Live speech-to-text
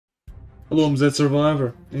Hello, I'm Zach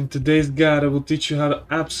Survivor. In today's guide I will teach you how to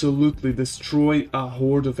absolutely destroy a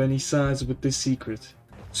horde of any size with this secret.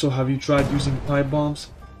 So have you tried using pipe bombs?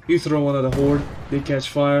 You throw one at a horde, they catch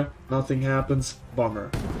fire, nothing happens, bummer.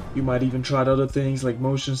 You might even try other things like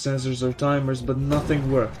motion sensors or timers, but nothing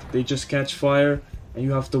worked. They just catch fire and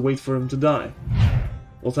you have to wait for them to die.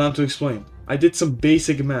 Well, time to explain. I did some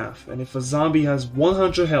basic math, and if a zombie has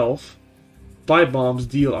 100 health, pipe bombs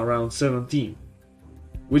deal around 17.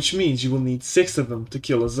 Which means you will need 6 of them to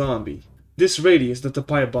kill a zombie. This radius that the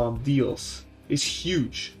pipe bomb deals is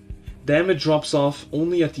huge. Damage drops off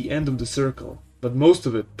only at the end of the circle, but most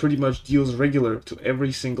of it pretty much deals regular to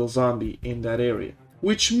every single zombie in that area.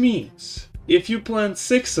 Which means, if you plant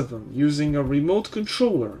 6 of them using a remote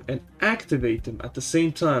controller and activate them at the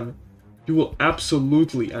same time, you will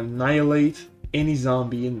absolutely annihilate any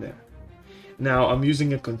zombie in there. Now, I'm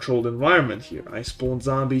using a controlled environment here. I spawned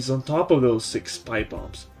zombies on top of those 6 pipe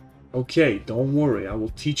bombs. Okay, don't worry, I will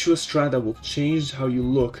teach you a strat that will change how you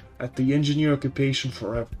look at the engineer occupation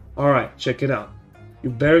forever. Alright, check it out.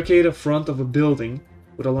 You barricade a front of a building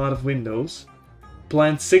with a lot of windows,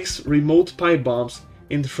 plant 6 remote pipe bombs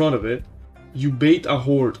in front of it, you bait a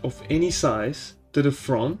horde of any size to the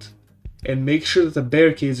front, and make sure that the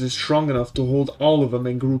barricades is strong enough to hold all of them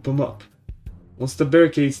and group them up. Once the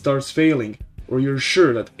barricade starts failing, or you're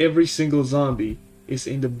sure that every single zombie is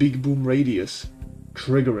in the big boom radius,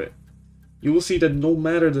 trigger it. You will see that no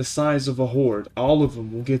matter the size of a horde, all of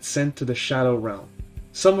them will get sent to the shadow realm.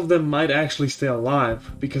 Some of them might actually stay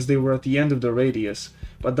alive because they were at the end of the radius,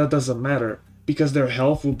 but that doesn't matter because their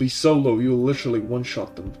health will be so low you'll literally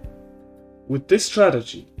one-shot them. With this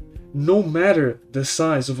strategy, no matter the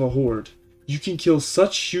size of a horde, you can kill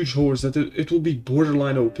such huge hordes that it will be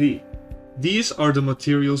borderline OP. These are the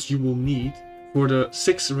materials you will need for the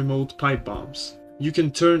 6 remote pipe bombs. You can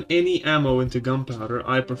turn any ammo into gunpowder,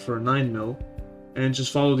 I prefer 9mm, and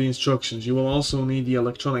just follow the instructions. You will also need the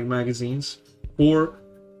electronic magazines for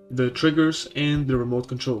the triggers and the remote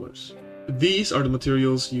controllers. These are the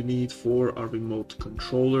materials you need for a remote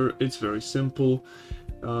controller. It's very simple.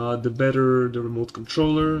 The better the remote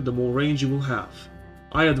controller, the more range you will have.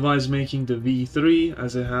 I advise making the V3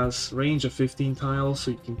 as it has range of 15 tiles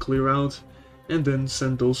so you can clear out and then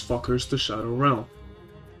send those fuckers to Shadow Realm.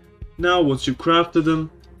 Now once you crafted them,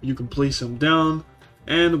 you can place them down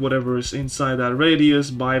and whatever is inside that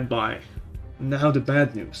radius, bye bye. Now the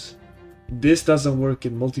bad news. This doesn't work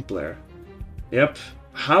in multiplayer. Yep.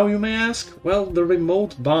 How, you may ask? Well, the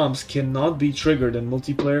remote bombs cannot be triggered in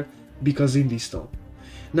multiplayer because Indie Stone.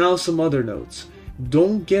 Now some other notes.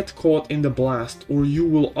 Don't get caught in the blast or you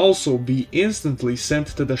will also be instantly sent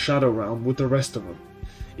to the Shadow Realm with the rest of them.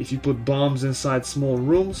 If you put bombs inside small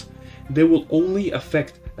rooms, they will only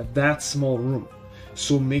affect that small room.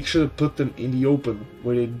 So make sure to put them in the open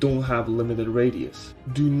where they don't have limited radius.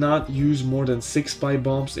 Do not use more than 6 pipe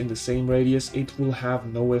bombs in the same radius, it will have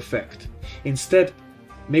no effect. Instead,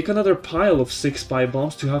 make another pile of 6 pipe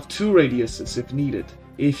bombs to have 2 radiuses if needed.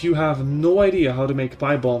 If you have no idea how to make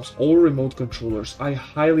pipe bombs or remote controllers, I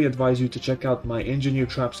highly advise you to check out my Engineer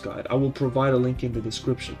Traps guide. I will provide a link in the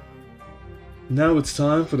description. Now it's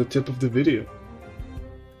time for the tip of the video.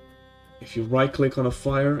 If you right click on a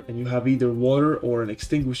fire and you have either water or an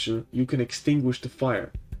extinguisher, you can extinguish the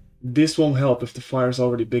fire. This won't help if the fire is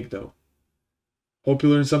already big though. Hope you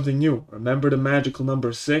learned something new. Remember the magical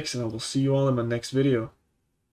number 6 and I will see you all in my next video.